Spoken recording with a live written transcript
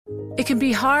It can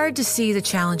be hard to see the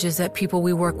challenges that people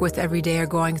we work with every day are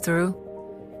going through.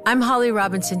 I'm Holly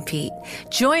Robinson Peete.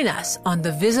 Join us on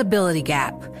The Visibility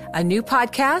Gap, a new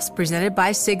podcast presented by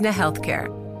Cigna Healthcare.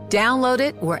 Download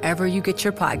it wherever you get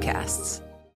your podcasts.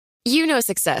 You know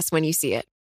success when you see it.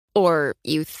 Or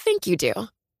you think you do.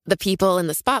 The people in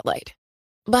the spotlight.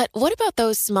 But what about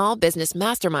those small business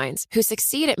masterminds who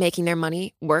succeed at making their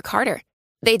money work harder?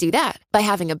 They do that by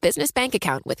having a business bank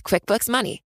account with QuickBooks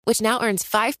Money, which now earns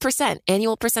 5%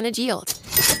 annual percentage yield.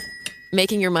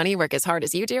 Making your money work as hard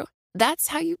as you do? That's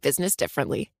how you business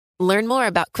differently. Learn more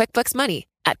about QuickBooks Money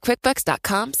at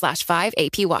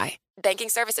quickbooks.com/5APY. Banking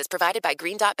services provided by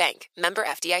Green Dot Bank. Member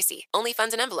FDIC. Only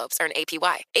funds and envelopes earn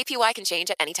APY. APY can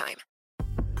change at any time.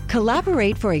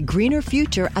 Collaborate for a greener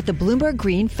future at the Bloomberg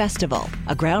Green Festival,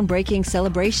 a groundbreaking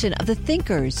celebration of the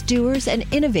thinkers, doers, and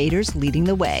innovators leading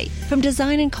the way. From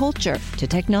design and culture to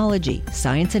technology,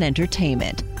 science, and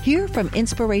entertainment. Hear from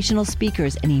inspirational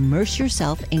speakers and immerse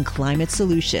yourself in climate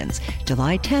solutions.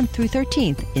 July 10th through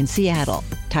 13th in Seattle.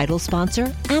 Title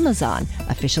sponsor, Amazon.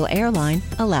 Official airline,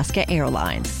 Alaska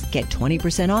Airlines. Get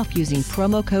 20% off using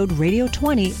promo code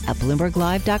Radio20 at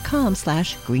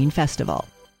BloombergLive.com/Green Festival.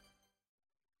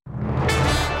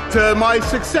 To my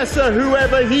successor,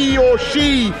 whoever he or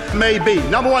she may be.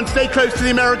 Number one, stay close to the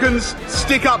Americans,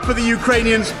 stick up for the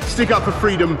Ukrainians, stick up for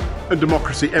freedom and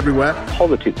democracy everywhere.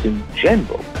 Politics in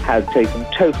general has taken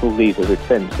total leave of its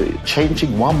senses.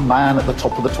 Changing one man at the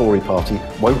top of the Tory party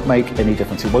won't make any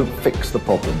difference. It won't fix the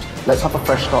problems. Let's have a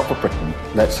fresh start for Britain.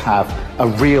 Let's have a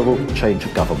real change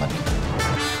of government.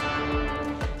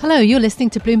 Hello, you're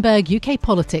listening to Bloomberg UK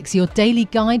Politics, your daily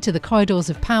guide to the corridors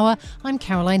of power. I'm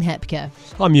Caroline Hepker.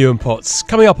 I'm Ewan Potts.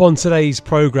 Coming up on today's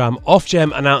programme,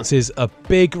 Ofgem announces a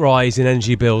big rise in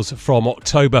energy bills from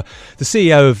October. The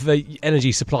CEO of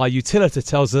energy supplier Utilita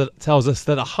tells us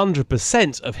that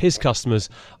 100% of his customers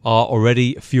are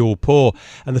already fuel poor.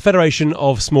 And the Federation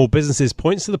of Small Businesses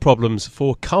points to the problems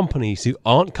for companies who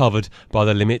aren't covered by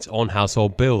the limit on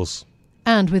household bills.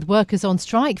 And with workers on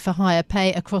strike for higher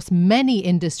pay across many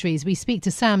industries, we speak to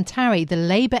Sam Tarry, the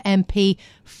Labour MP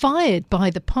fired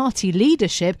by the party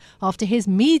leadership after his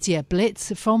media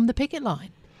blitz from the picket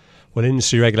line. Well,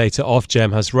 industry regulator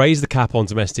Ofgem has raised the cap on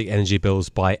domestic energy bills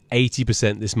by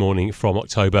 80% this morning from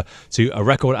October to a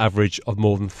record average of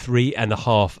more than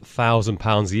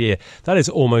 £3,500 a year. That is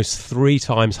almost 3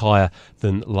 times higher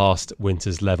than last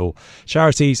winter's level.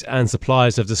 Charities and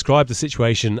suppliers have described the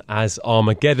situation as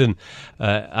Armageddon,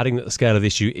 adding that the scale of the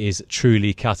issue is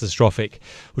truly catastrophic.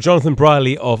 Well, Jonathan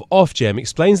Brierley of Ofgem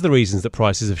explains the reasons that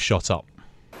prices have shot up.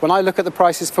 When I look at the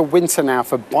prices for winter now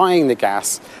for buying the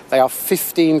gas, they are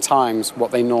 15 times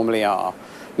what they normally are.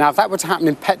 Now, if that were to happen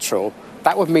in petrol,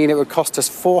 that would mean it would cost us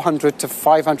 £400 to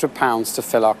 £500 to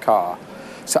fill our car.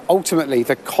 So ultimately,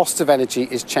 the cost of energy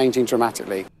is changing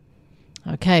dramatically.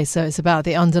 OK, so it's about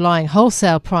the underlying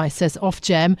wholesale price, says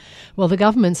Ofgem. Well, the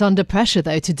government's under pressure,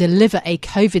 though, to deliver a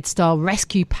COVID-style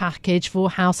rescue package for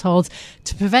households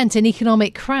to prevent an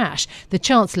economic crash. The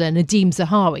Chancellor, Nadhim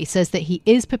Zahawi, says that he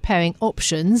is preparing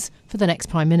options for the next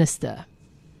Prime Minister.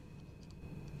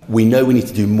 We know we need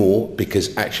to do more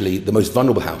because actually the most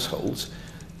vulnerable households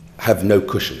have no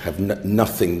cushion, have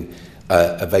nothing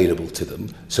available to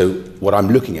them. So what I'm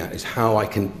looking at is how I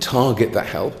can target that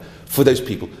help for those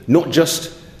people, not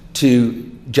just to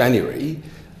January,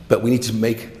 but we need to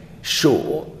make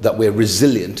sure that we're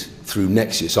resilient through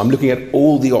next year. So I'm looking at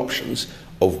all the options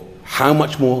of how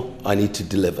much more I need to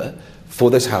deliver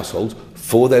for those households,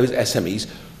 for those SMEs.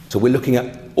 So we're looking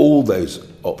at all those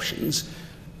options.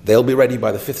 They'll be ready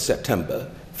by the 5th September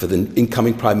for the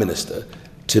incoming Prime Minister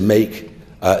to make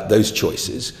those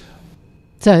choices.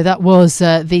 So that was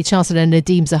the Chancellor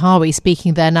Nadhim Zahawi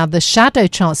speaking there. Now, the Shadow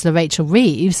Chancellor Rachel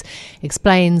Reeves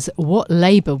explains what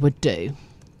Labour would do.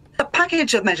 A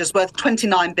package of measures worth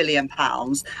 £29 billion,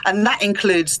 and that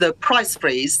includes the price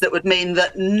freeze that would mean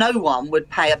that no one would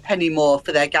pay a penny more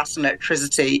for their gas and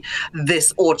electricity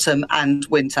this autumn and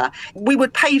winter. We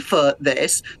would pay for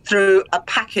this through a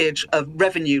package of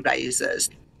revenue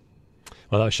raisers.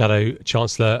 Well, that was Shadow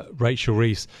Chancellor Rachel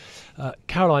Reeves.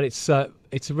 Caroline, it's a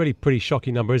really pretty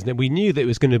shocking number, isn't it? We knew that it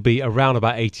was going to be around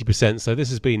about 80%, so this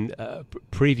has been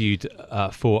previewed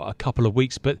for a couple of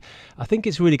weeks, but I think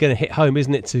it's really going to hit home,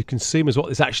 isn't it, to consumers, what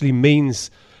this actually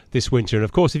means this winter. And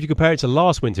of course, if you compare it to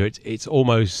last winter, it's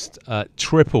almost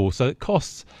triple, so the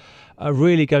costs are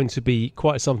really going to be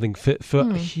quite something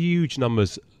for huge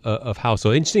numbers of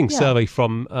households. Interesting survey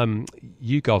from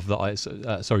YouGov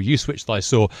Uswitch that I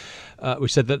saw,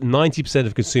 which said that 90%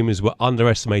 of consumers were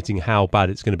underestimating how bad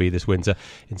it's going to be this winter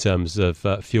in terms of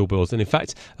fuel bills. And in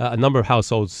fact, a number of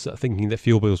households are thinking that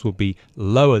fuel bills will be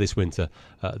lower this winter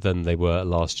than they were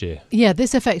last year. Yeah,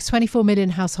 this affects 24 million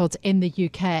households in the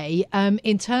UK.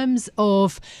 In terms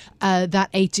of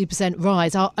that 80%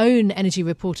 rise, our own energy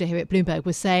reporter here at Bloomberg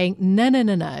was saying,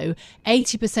 no,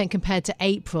 80% compared to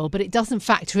April, but it doesn't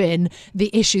factor in the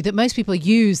issue that most people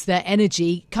use their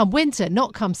energy come winter,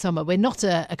 not come summer. We're not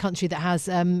a country that has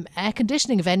air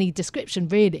conditioning of any description,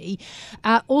 really.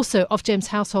 Also, Ofgem's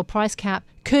household price cap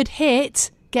could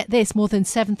hit, get this, more than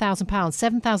 £7,000,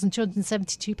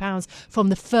 £7,272 from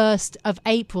the 1st of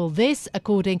April. This,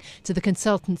 according to the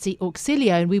consultancy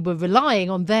Auxilio, and we were relying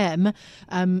on them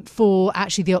for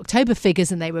actually the October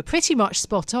figures, and they were pretty much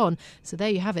spot on. So there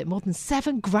you have it, more than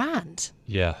 £7,000.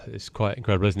 Yeah, it's quite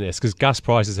incredible, isn't it? It's because gas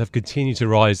prices have continued to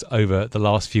rise over the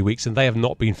last few weeks, and they have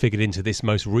not been figured into this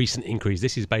most recent increase.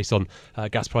 This is based on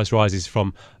gas price rises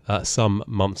from some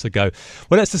months ago.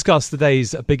 Well, let's discuss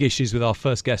today's big issues with our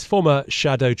first guest, former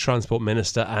Shadow Transport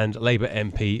Minister and Labour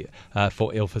MP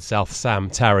for Ilford South, Sam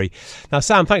Tarry. Now,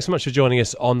 Sam, thanks so much for joining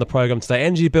us on the programme today.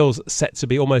 Energy bills set to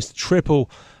be almost triple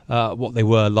what they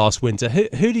were last winter.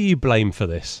 Who do you blame for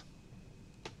this?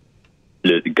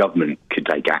 Look, the government could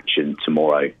take action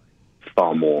tomorrow,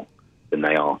 far more than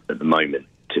they are at the moment,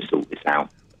 to sort this out.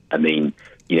 I mean,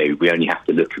 we only have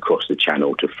to look across the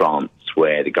channel to France,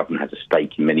 where the government has a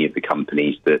stake in many of the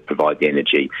companies that provide the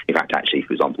energy. In fact, actually,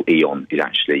 for example, E.ON is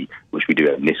actually, which we do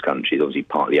have in this country, is obviously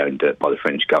partly owned by the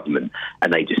French government.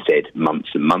 And they just said months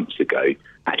and months ago,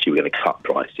 actually, we're going to cut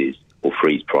prices or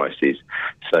freeze prices.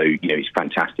 So, it's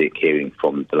fantastic hearing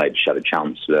from the Labour Shadow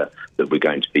Chancellor that we're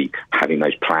going to be having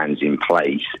those plans in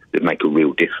place that make a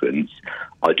real difference.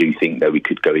 I do think, though, we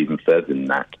could go even further than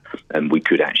that. And we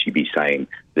could actually be saying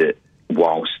that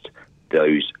whilst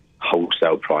those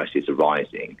wholesale prices are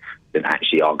rising, then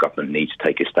actually our government needs to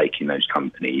take a stake in those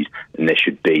companies, and there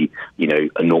should be, a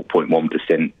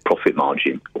 0.1% profit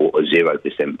margin or a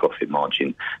 0% profit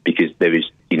margin, because there is,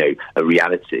 a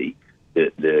reality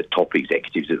that the top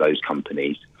executives of those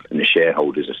companies and the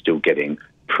shareholders are still getting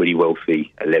pretty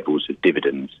wealthy levels of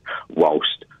dividends,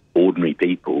 whilst ordinary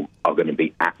people are going to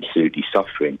be absolutely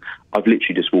suffering. I've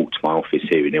literally just walked to my office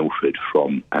here in Ilford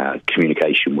from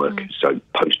communication workers, so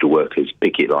postal workers,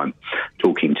 picket line,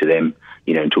 talking to them,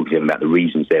 and talking to them about the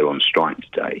reasons they're on strike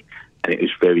today. And it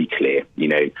was very clear,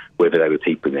 whether they were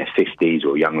people in their 50s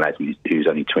or a young lad who's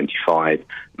only 25,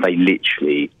 they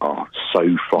literally are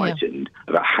so frightened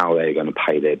about how they're going to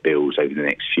pay their bills over the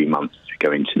next few months as we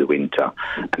go into the winter.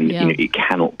 And it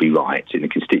cannot be right in a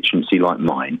constituency like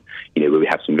mine, where we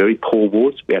have some very poor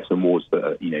wards, we have some wards that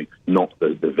are, not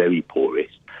the very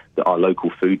poorest, that our local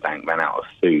food bank ran out of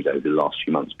food over the last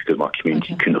few months because my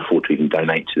community couldn't afford to even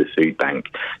donate to the food bank.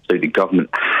 So the government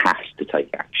has to take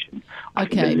action. I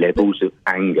think the levels of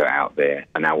anger out there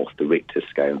are now off the Richter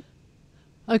scale.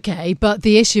 OK, but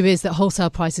the issue is that wholesale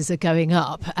prices are going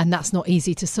up, and that's not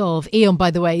easy to solve. E.ON,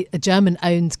 by the way, a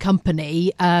German-owned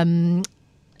company.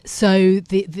 So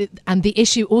the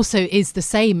issue also is the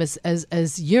same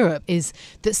as Europe, is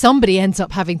that somebody ends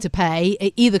up having to pay.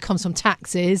 It either comes from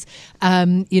taxes,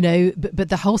 but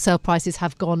the wholesale prices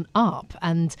have gone up,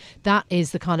 and that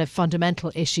is the kind of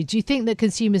fundamental issue. Do you think that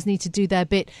consumers need to do their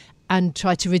bit and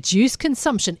try to reduce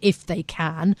consumption if they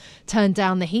can, turn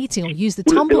down the heating or use the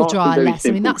tumble dryer less?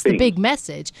 I mean, that's the big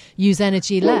message. Use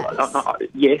energy less.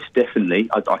 Yes, definitely.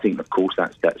 I think, of course,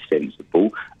 that's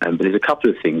sensible. But there's a couple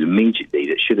of things immediately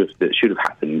that should have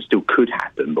happened and still could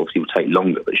happen, but obviously will take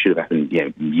longer, but should have happened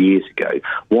years ago.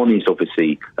 One is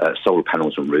obviously solar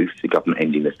panels on roofs, the government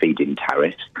ending the feed-in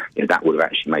tariffs. That would have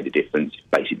actually made a difference,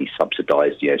 basically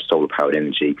subsidised solar-powered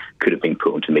energy, could have been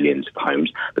put onto millions of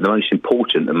homes. But the most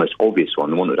important and most obvious one,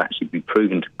 the one that would actually be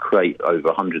proven to create over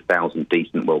 100,000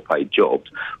 decent, well-paid jobs,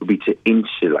 would be to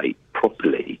insulate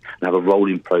properly and have a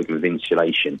rolling programme of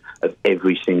insulation of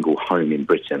every single home in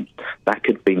Britain. That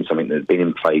could have been something that had been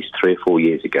in place 3 or 4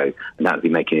 years ago, and that would be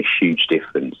making a huge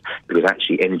difference, because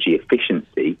actually energy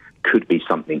efficiency could be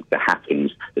something that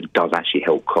happens that does actually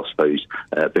help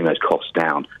bring those costs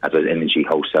down as those energy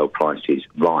wholesale prices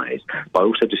rise. But I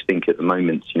also just think at the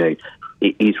moment,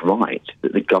 it is right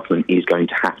that the government is going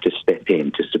to have to step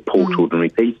in to support ordinary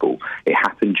people. It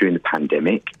happened during the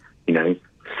pandemic.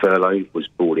 Furlough was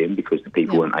brought in because the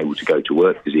people weren't able to go to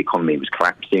work because the economy was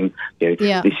collapsing.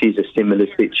 This is a similar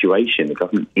situation. The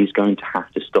government is going to have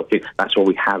to stop it. That's why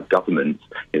we have governments.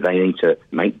 They need to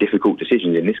make difficult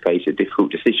decisions. In this case, a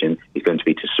difficult decision is going to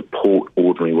be to support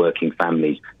ordinary working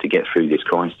families to get through this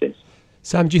crisis.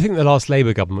 Sam, do you think the last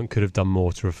Labour government could have done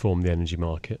more to reform the energy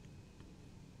market?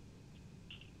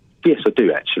 Yes, I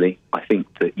do, actually. I think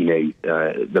that,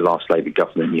 the last Labour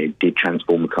government, did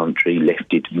transform the country,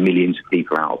 lifted millions of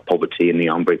people out of poverty, and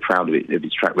I'm very proud of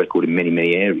its track record in many,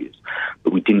 many areas.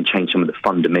 But we didn't change some of the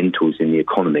fundamentals in the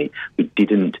economy. We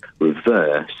didn't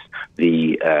reverse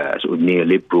the sort of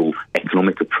neoliberal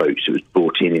economic approach that was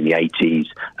brought in the 80s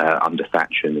under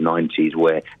Thatcher in the 90s,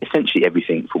 where essentially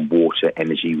everything from water,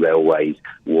 energy, railways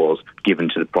was given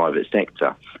to the private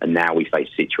sector. And now we face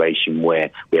a situation where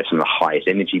we have some of the highest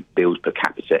energy bills per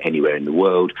capita anywhere in the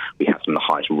world. We have some of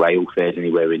the highest rail fares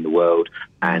anywhere in the world.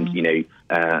 And,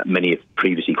 many of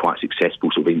previously quite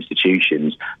successful sort of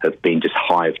institutions have been just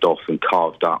hived off and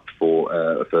carved up for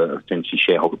essentially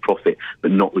shareholder profit,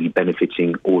 but not really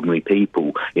benefiting ordinary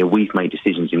people. We've made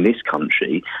decisions in this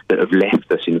country that have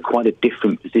left us in quite a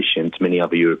different position to many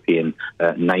other European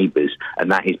neighbours,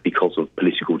 and that is because of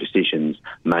political decisions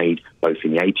made both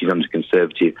in the 80s under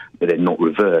Conservative, but then not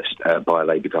reversed by a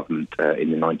Labour government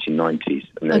in the 1990s.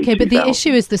 Okay, but the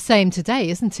issue is the same today,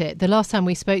 isn't it? The last time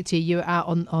we spoke to you, you were out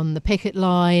on the picket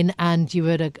line and you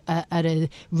were at a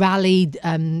rally,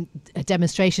 a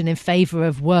demonstration in favour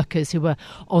of workers who were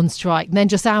on strike. And then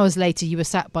just hours later, you were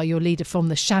sacked by your leader from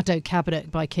the shadow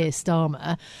cabinet by Keir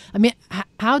Starmer. I mean,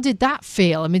 how did that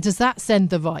feel? I mean, does that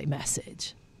send the right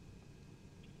message?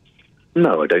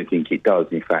 No, I don't think it does.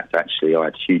 In fact, actually, I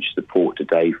had huge support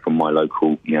today from my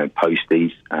local,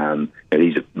 posties.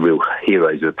 These are real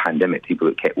heroes of the pandemic, people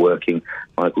that kept working.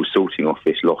 My local sorting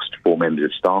office lost 4 members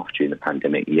of staff during the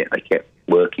pandemic, yet they kept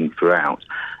working throughout.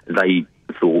 They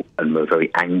thought and were very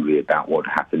angry about what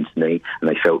happened to me, and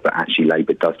they felt that actually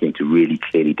Labour does need to really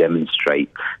clearly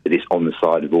demonstrate that it's on the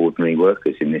side of ordinary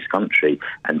workers in this country,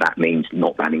 and that means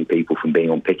not banning people from being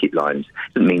on picket lines.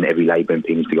 It doesn't mean that every Labour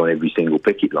MP needs to go on every single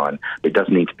picket line, but it does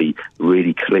need to be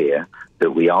really clear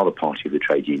that we are the party of the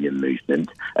trade union movement,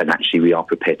 and actually we are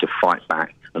prepared to fight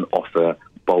back and offer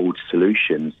bold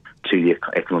solutions to the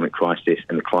economic crisis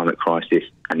and the climate crisis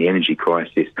and the energy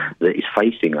crisis that is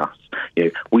facing us.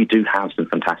 We do have some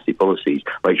fantastic policies.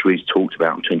 Rachel Reeves talked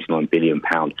about a £29 billion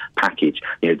package.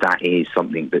 That is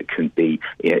something that can be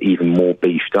even more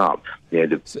beefed up.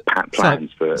 The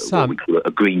plans for what we call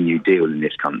a Green New Deal in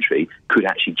this country could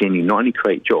actually genuinely not only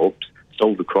create jobs,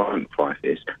 solve the climate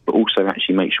crisis, but also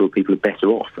actually make sure people are better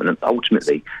off. And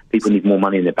ultimately, people need more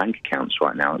money in their bank accounts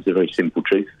right now. It's a very simple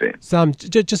truth of it. Sam,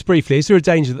 just briefly, is there a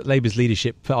danger that Labour's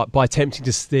leadership, by attempting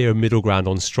to steer a middle ground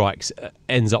on strikes,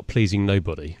 ends up pleasing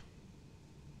nobody?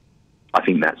 I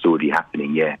think that's already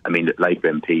happening, yeah. I mean,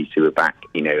 Labour MPs who are back,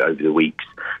 over the weeks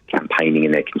campaigning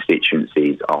in their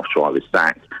constituencies after I was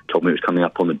sacked told me it was coming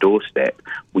up on the doorstep.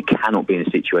 We cannot be in a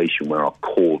situation where our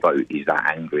core vote is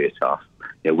that angry at us.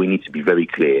 We need to be very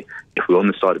clear. If we're on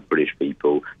the side of British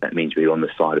people, that means we're on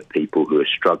the side of people who are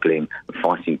struggling and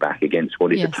fighting back against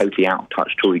what is a totally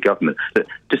out-of-touch Tory government. But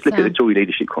just look at the Tory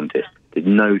leadership contest. There's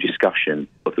no discussion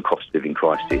of the cost of living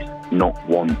crisis, not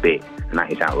one bit, and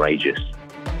that is outrageous.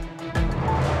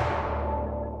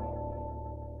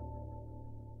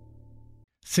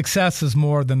 Success is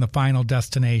more than the final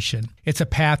destination. It's a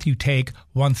path you take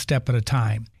one step at a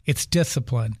time. It's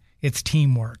discipline. It's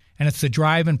teamwork. And it's the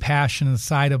drive and passion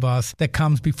inside of us that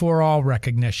comes before all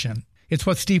recognition. It's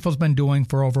what Stifel's been doing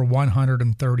for over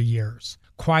 130 years.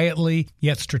 Quietly,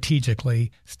 yet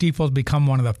strategically, Stifel's become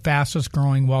one of the fastest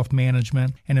growing wealth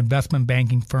management and investment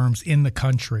banking firms in the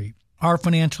country. Our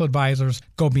financial advisors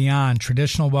go beyond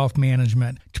traditional wealth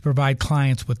management to provide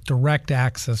clients with direct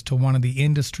access to one of the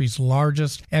industry's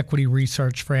largest equity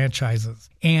research franchises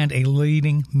and a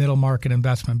leading middle market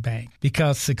investment bank.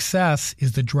 Because success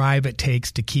is the drive it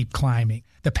takes to keep climbing,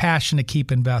 the passion to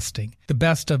keep investing, the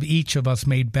best of each of us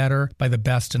made better by the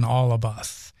best in all of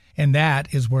us. And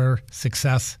that is where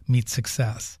success meets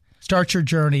success. Start your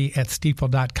journey at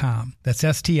Stifel.com. That's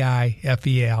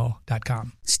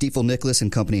STIFEL.com. Stifel Nicholas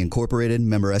and Company Incorporated,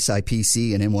 member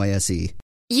SIPC and NYSE.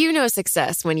 You know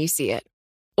success when you see it.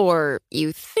 Or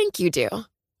you think you do.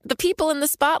 The people in the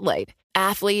spotlight.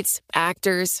 Athletes,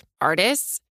 actors,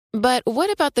 artists. But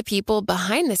what about the people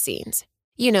behind the scenes?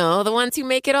 The ones who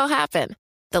make it all happen.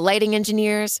 The lighting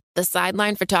engineers, the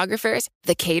sideline photographers,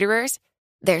 the caterers.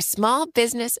 They're small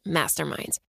business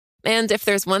masterminds. And if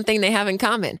there's one thing they have in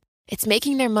common, it's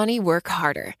making their money work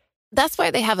harder. That's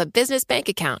why they have a business bank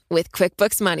account with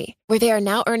QuickBooks Money, where they are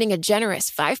now earning a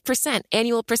generous 5%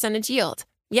 annual percentage yield.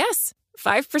 Yes,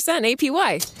 5%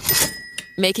 APY.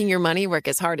 Making your money work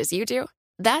as hard as you do?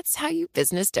 That's how you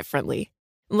business differently.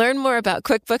 Learn more about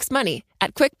QuickBooks Money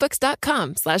at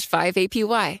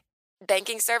QuickBooks.com/5APY.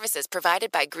 Banking services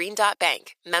provided by Green Dot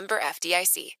Bank, member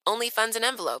FDIC. Only funds and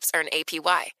envelopes earn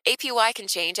APY. APY can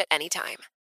change at any time.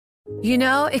 You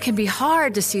know, it can be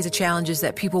hard to see the challenges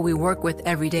that people we work with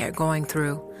every day are going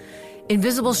through.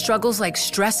 Invisible struggles like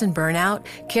stress and burnout,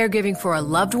 caregiving for a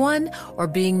loved one, or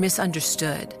being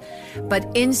misunderstood. But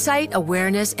insight,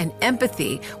 awareness, and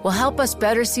empathy will help us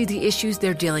better see the issues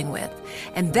they're dealing with.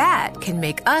 And that can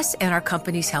make us and our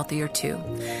companies healthier too.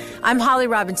 I'm Holly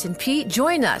Robinson Peete.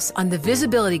 Join us on The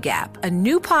Visibility Gap, a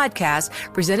new podcast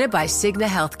presented by Cigna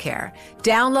Healthcare.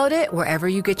 Download it wherever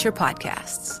you get your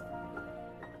podcasts.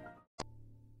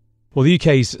 Well, the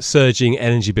UK's surging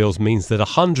energy bills means that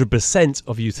 100%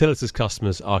 of utilities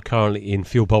customers are currently in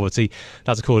fuel poverty.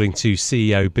 That's according to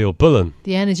CEO Bill Bullen.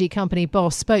 The energy company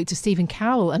boss spoke to Stephen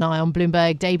Carroll and I on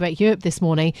Bloomberg Daybreak Europe this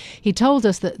morning. He told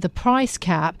us that the price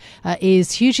cap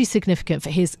is hugely significant for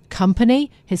his company,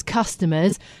 his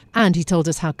customers, and he told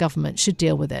us how government should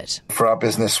deal with it. For our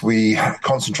business, we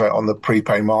concentrate on the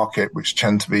prepay market, which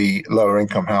tend to be lower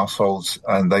income households,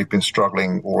 and they've been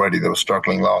struggling already. They were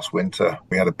struggling last winter.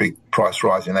 We had a big price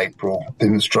rise in April.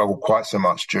 Didn't struggle quite so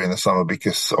much during the summer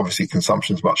because obviously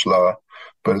consumption's much lower.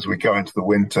 But as we go into the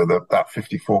winter, that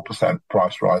 54%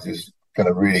 price rise is going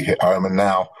to really hit home. And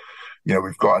now, you know,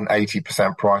 we've got an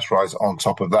 80% price rise on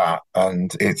top of that,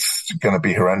 and it's going to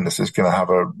be horrendous. It's going to have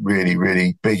a really,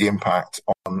 really big impact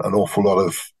on an awful lot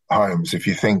of homes. If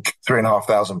you think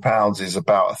 £3,500 is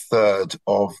about a third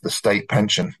of the state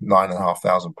pension,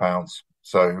 £9,500.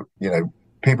 So, you know,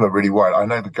 people are really worried. I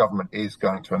know the government is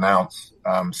going to announce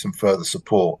some further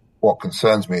support. What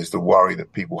concerns me is the worry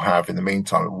that people have. In the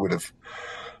meantime, it would have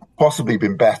possibly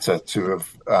been better to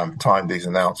have timed these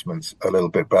announcements a little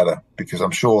bit better, because I'm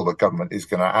sure the government is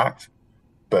going to act.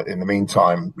 But in the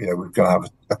meantime, you know, we're going to have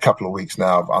a couple of weeks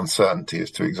now of uncertainty as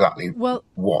to exactly what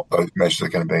those measures are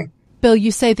going to be. Bill,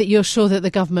 you say that you're sure that the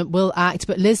government will act,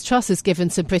 but Liz Truss has given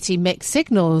some pretty mixed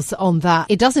signals on that.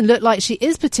 It doesn't look like she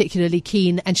is particularly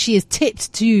keen, and she is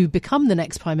tipped to become the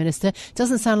next Prime Minister. It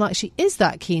doesn't sound like she is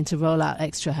that keen to roll out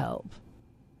extra help.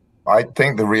 I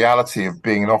think the reality of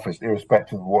being in office,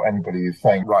 irrespective of what anybody is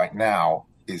saying right now,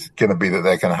 is going to be that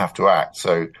they're going to have to act.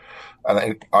 So,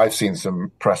 and I've seen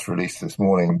some press release this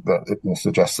morning that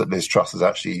suggests that Liz Truss is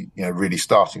actually, you know, really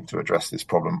starting to address this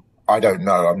problem. I don't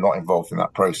know. I'm not involved in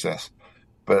that process.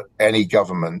 But any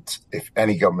government, if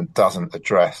any government doesn't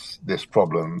address this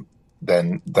problem,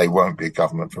 then they won't be a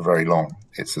government for very long.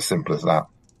 It's as simple as that.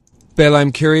 Bill,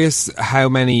 I'm curious how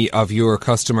many of your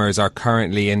customers are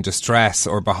currently in distress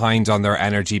or behind on their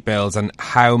energy bills, and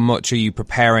how much are you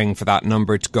preparing for that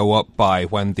number to go up by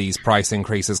when these price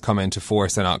increases come into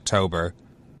force in October?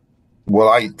 Well,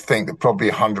 I think that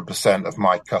probably 100% of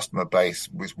my customer base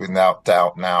was without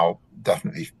doubt now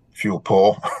definitely fuel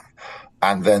poor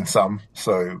and then some.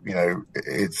 So, you know,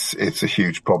 it's a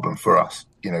huge problem for us,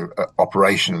 you know,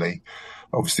 operationally.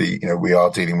 Obviously, you know, we are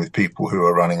dealing with people who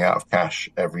are running out of cash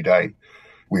every day.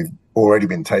 We've already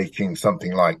been taking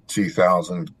something like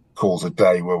 2,000 calls a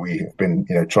day where we have been,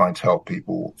 you know, trying to help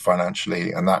people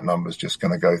financially, and that number's just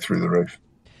going to go through the roof.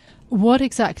 What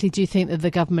exactly do you think that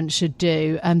the government should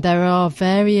do? There are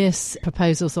various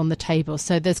proposals on the table.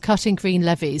 So there's cutting green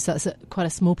levies. That's quite a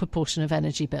small proportion of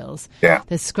energy bills. Yeah.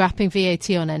 There's scrapping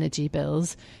VAT on energy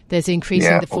bills. There's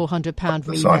increasing the £400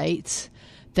 rebate.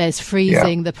 There's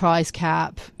freezing the price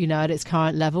cap, you know, at its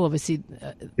current level. Obviously,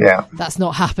 that's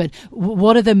not happened.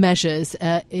 What are the measures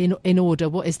in order?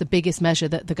 What is the biggest measure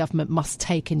that the government must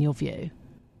take in your view?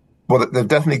 Well, they've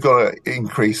definitely got to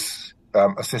increase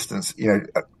assistance, you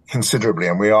know, considerably.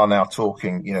 And we are now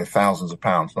talking, you know, thousands of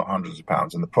pounds, not hundreds of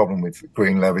pounds. And the problem with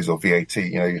green levies or VAT,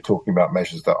 you know, you're talking about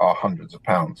measures that are hundreds of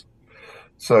pounds.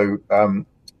 So,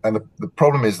 and the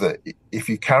problem is that if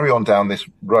you carry on down this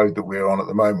road that we're on at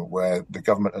the moment, where the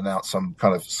government announced some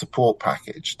kind of support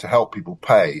package to help people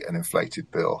pay an inflated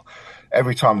bill,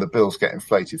 every time the bills get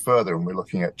inflated further, and we're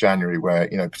looking at January where,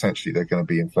 you know, potentially they're going to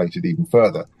be inflated even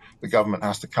further, the government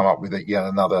has to come up with yet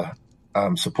another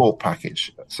support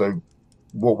package. So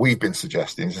what we've been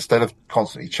suggesting is, instead of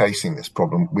constantly chasing this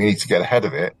problem, we need to get ahead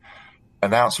of it,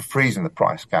 announce a freeze in the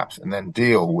price caps, and then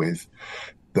deal with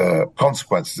the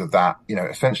consequences of that, you know,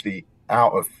 essentially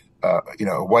out of, you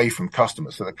know, away from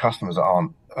customers, so that customers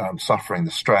aren't suffering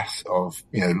the stress of,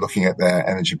 you know, looking at their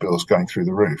energy bills going through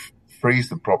the roof.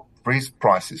 Freeze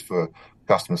prices for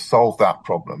customers, solve that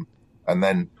problem, and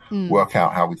then work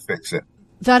out how we fix it.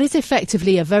 That is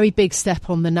effectively a very big step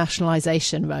on the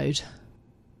nationalisation road.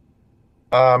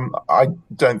 I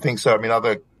don't think so. I mean,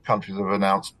 other countries have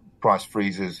announced price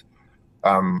freezes,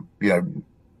 you know,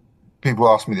 people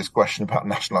ask me this question about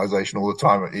nationalisation all the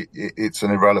time. It's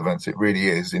an irrelevance. It really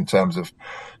is, in terms of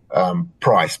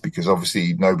price, because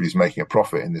obviously nobody's making a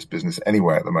profit in this business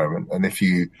anyway at the moment. And if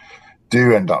you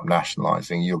do end up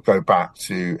nationalising, you'll go back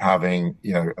to having,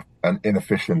 an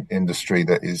inefficient industry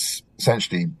that is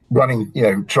essentially running,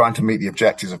 trying to meet the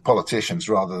objectives of politicians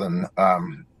rather than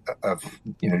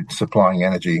supplying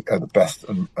energy at the best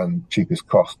and cheapest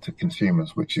cost to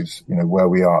consumers, which is, where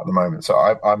we are at the moment. So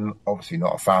I'm obviously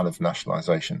not a fan of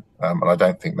nationalisation, and I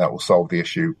don't think that will solve the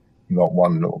issue, not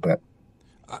one little bit.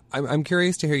 I'm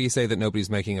curious to hear you say that nobody's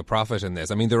making a profit in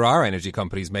this. I mean, there are energy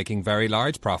companies making very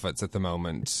large profits at the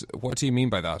moment. What do you mean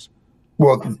by that?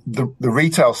 Well, the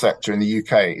retail sector in the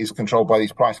UK is controlled by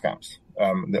these price caps.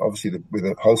 Obviously, with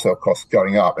the wholesale costs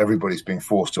going up, everybody's being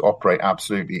forced to operate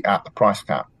absolutely at the price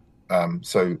cap.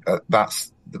 So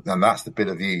that's the bit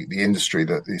of the industry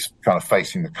that is kind of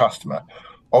facing the customer.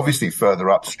 Obviously, further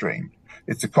upstream,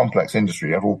 it's a complex industry.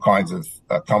 You have all kinds of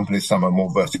companies. Some are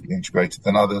more vertically integrated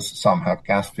than others. Some have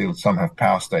gas fields, some have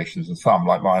power stations, and some,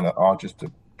 like mine, are just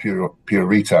a pure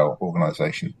retail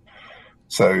organisation.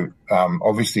 So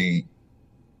obviously,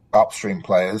 upstream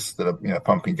players that are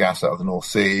pumping gas out of the North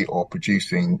Sea or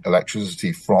producing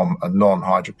electricity from a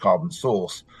non-hydrocarbon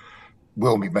source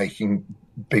will be making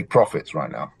big profits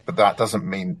right now. But that doesn't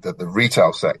mean that the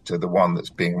retail sector, the one that's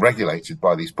being regulated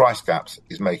by these price caps,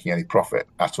 is making any profit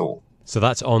at all. So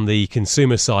that's on the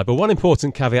consumer side. But one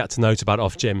important caveat to note about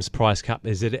Ofgem's price cap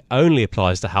is that it only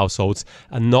applies to households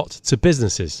and not to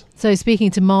businesses. So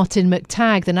speaking to Martin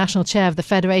McTagg, the national chair of the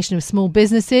Federation of Small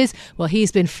Businesses, well,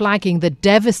 he's been flagging the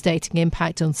devastating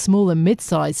impact on small and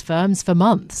mid-sized firms for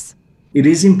months. It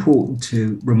is important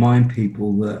to remind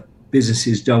people that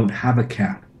businesses don't have a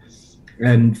cap.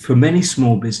 And for many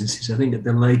small businesses, I think at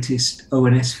the latest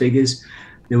ONS figures,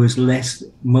 there was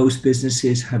most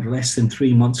businesses had less than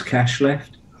 3 months cash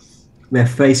left. They're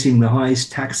facing the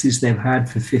highest taxes they've had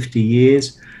for 50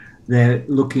 years. They're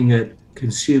looking at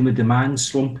consumer demand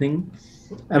slumping.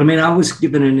 And I mean, I was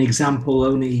given an example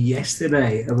only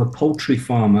yesterday of a poultry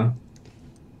farmer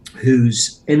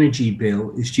whose energy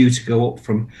bill is due to go up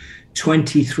from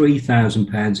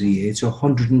 £23,000 a year to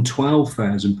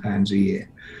 £112,000 a year.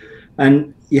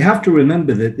 And you have to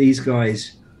remember that these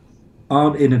guys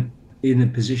aren't in a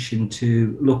position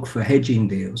to look for hedging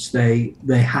deals. They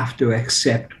have to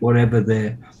accept whatever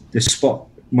the spot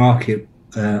market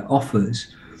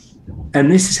offers. And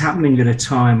this is happening at a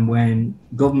time when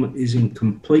government is in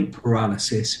complete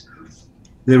paralysis.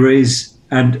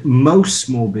 And most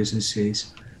small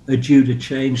businesses are due to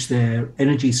change their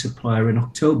energy supplier in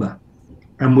October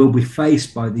and will be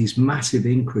faced by these massive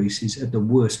increases at the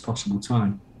worst possible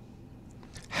time.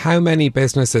 How many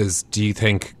businesses do you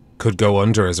think could go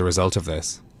under as a result of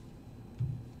this?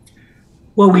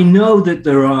 Well, we know that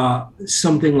there are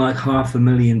something like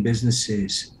 500,000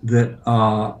 businesses that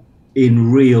are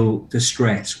in real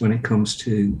distress when it comes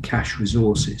to cash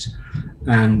resources,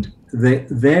 and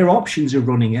their options are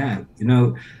running out.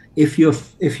 If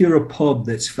you're a pub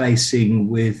that's facing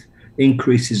with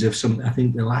increases of I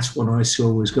think the last one I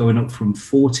saw was going up from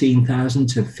 14,000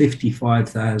 to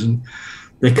 55,000.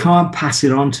 They can't pass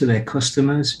it on to their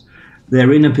customers.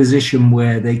 They're in a position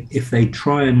where if they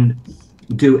try and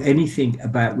do anything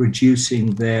about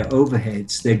reducing their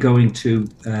overheads, they're going to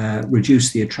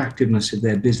reduce the attractiveness of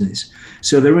their business.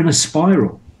 So they're in a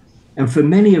spiral. And for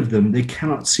many of them, they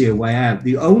cannot see a way out.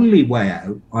 The only way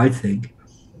out, I think,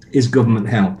 is government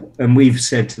help. And we've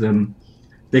said to them,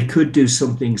 they could do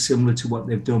something similar to what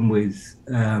they've done with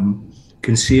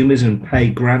consumers and pay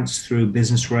grants through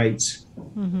business rates.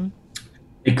 Mm-hmm.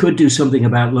 It could do something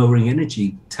about lowering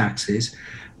energy taxes,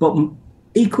 but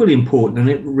equally important, and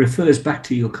it refers back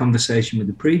to your conversation with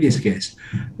the previous guest,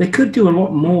 they could do a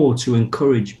lot more to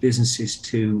encourage businesses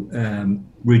to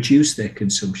reduce their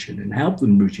consumption and help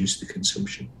them reduce the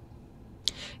consumption.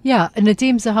 Yeah, and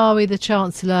Nadhim Zahawi, the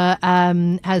Chancellor,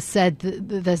 has said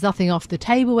that there's nothing off the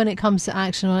table when it comes to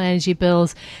action on energy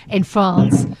bills. In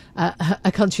France,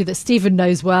 a country that Stephen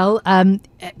knows well,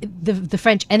 the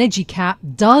French energy cap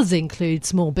does include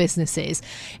small businesses.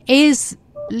 Is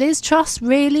Liz Truss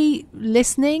really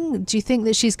listening? Do you think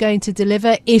that she's going to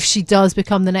deliver if she does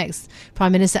become the next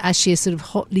Prime Minister, as she is sort of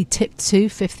hotly tipped to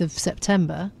 5th of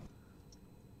September?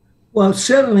 Well,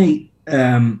 certainly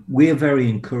we are very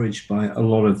encouraged by a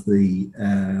lot of the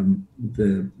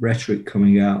rhetoric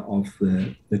coming out of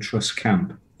the Truss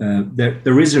camp.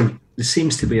 There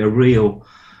seems to be a real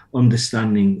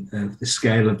understanding of the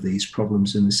scale of these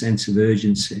problems and the sense of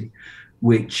urgency,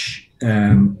 which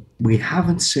we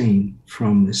haven't seen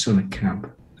from the Sunak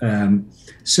camp.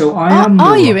 So I am.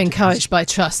 Are you encouraged by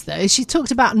Truss though? She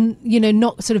talked about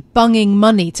not sort of bunging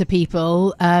money to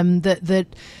people.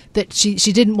 That she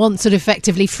didn't want sort of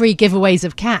effectively free giveaways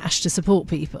of cash to support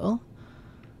people.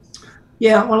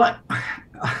 Yeah, well,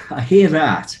 I hear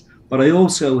that, but I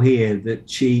also hear that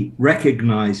she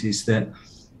recognises that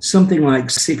something like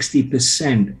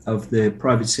 60% of the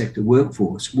private sector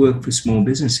workforce work for small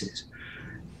businesses.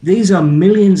 These are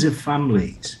millions of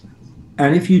families,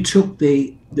 and if you took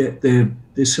the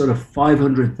sort of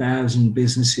 500,000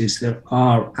 businesses that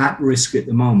are at risk at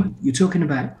the moment, you're talking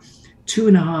about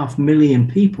 2.5 million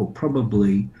people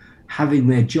probably having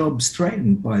their jobs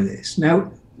threatened by this.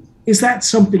 Now, is that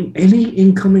something any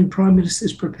incoming Prime Minister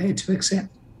is prepared to accept?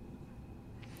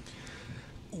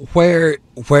 Where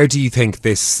do you think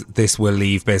this will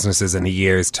leave businesses in a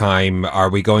year's time? Are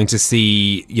we going to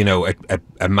see,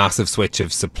 a massive switch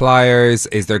of suppliers?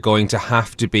 Is there going to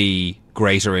have to be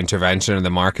greater intervention in the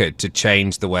market to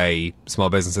change the way small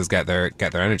businesses get their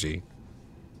energy?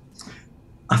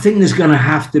 I think there's going to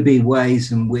have to be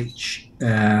ways in which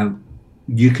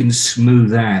you can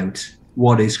smooth out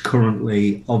what is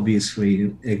currently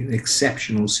obviously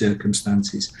exceptional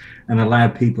circumstances and allow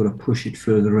people to push it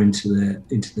further into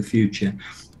the future.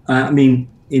 I mean,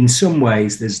 in some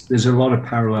ways, there's a lot of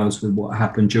parallels with what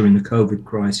happened during the COVID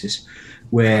crisis,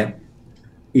 where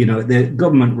the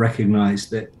government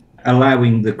recognised that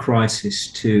allowing the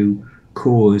crisis to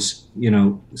cause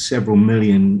several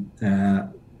million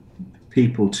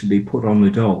people to be put on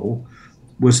the dole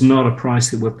was not a price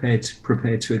that we're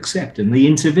prepared to accept, and they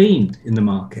intervened in the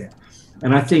market.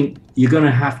 And I think you're going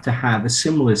to have a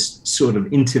similar sort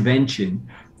of intervention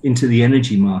into the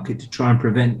energy market to try and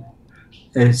prevent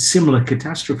a similar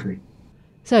catastrophe.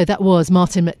 So that was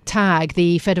Martin McTagg,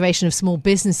 the Federation of Small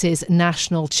Businesses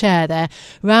National Chair there,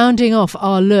 rounding off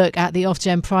our look at the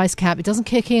Ofgem price cap. It doesn't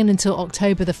kick in until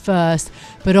October the 1st,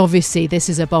 but obviously this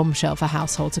is a bombshell for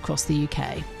households across the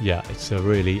UK. Yeah, it's a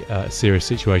really serious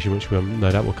situation, which we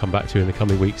no doubt we'll come back to in the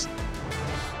coming weeks.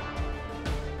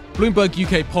 Bloomberg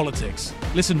UK Politics.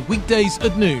 Listen weekdays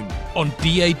at noon on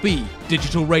DAB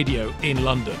Digital Radio in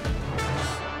London.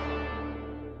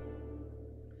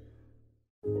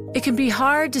 It can be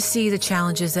hard to see the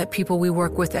challenges that people we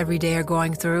work with every day are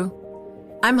going through.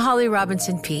 I'm Holly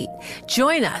Robinson Peete.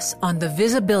 Join us on The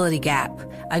Visibility Gap,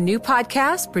 a new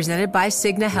podcast presented by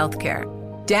Cigna Healthcare.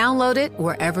 Download it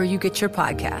wherever you get your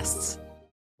podcasts.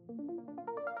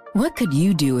 What could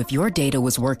you do if your data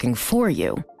was working for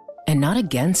you and not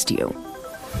against you?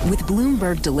 With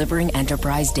Bloomberg delivering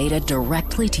enterprise data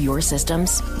directly to your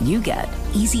systems, you get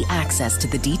easy access to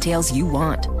the details you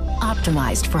want,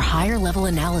 optimized for higher level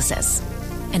analysis,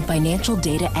 and financial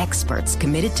data experts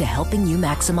committed to helping you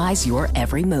maximize your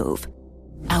every move.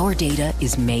 Our data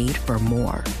is made for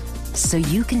more, so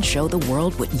you can show the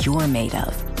world what you're made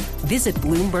of. Visit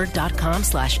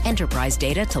Bloomberg.com/enterprise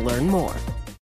data to learn more.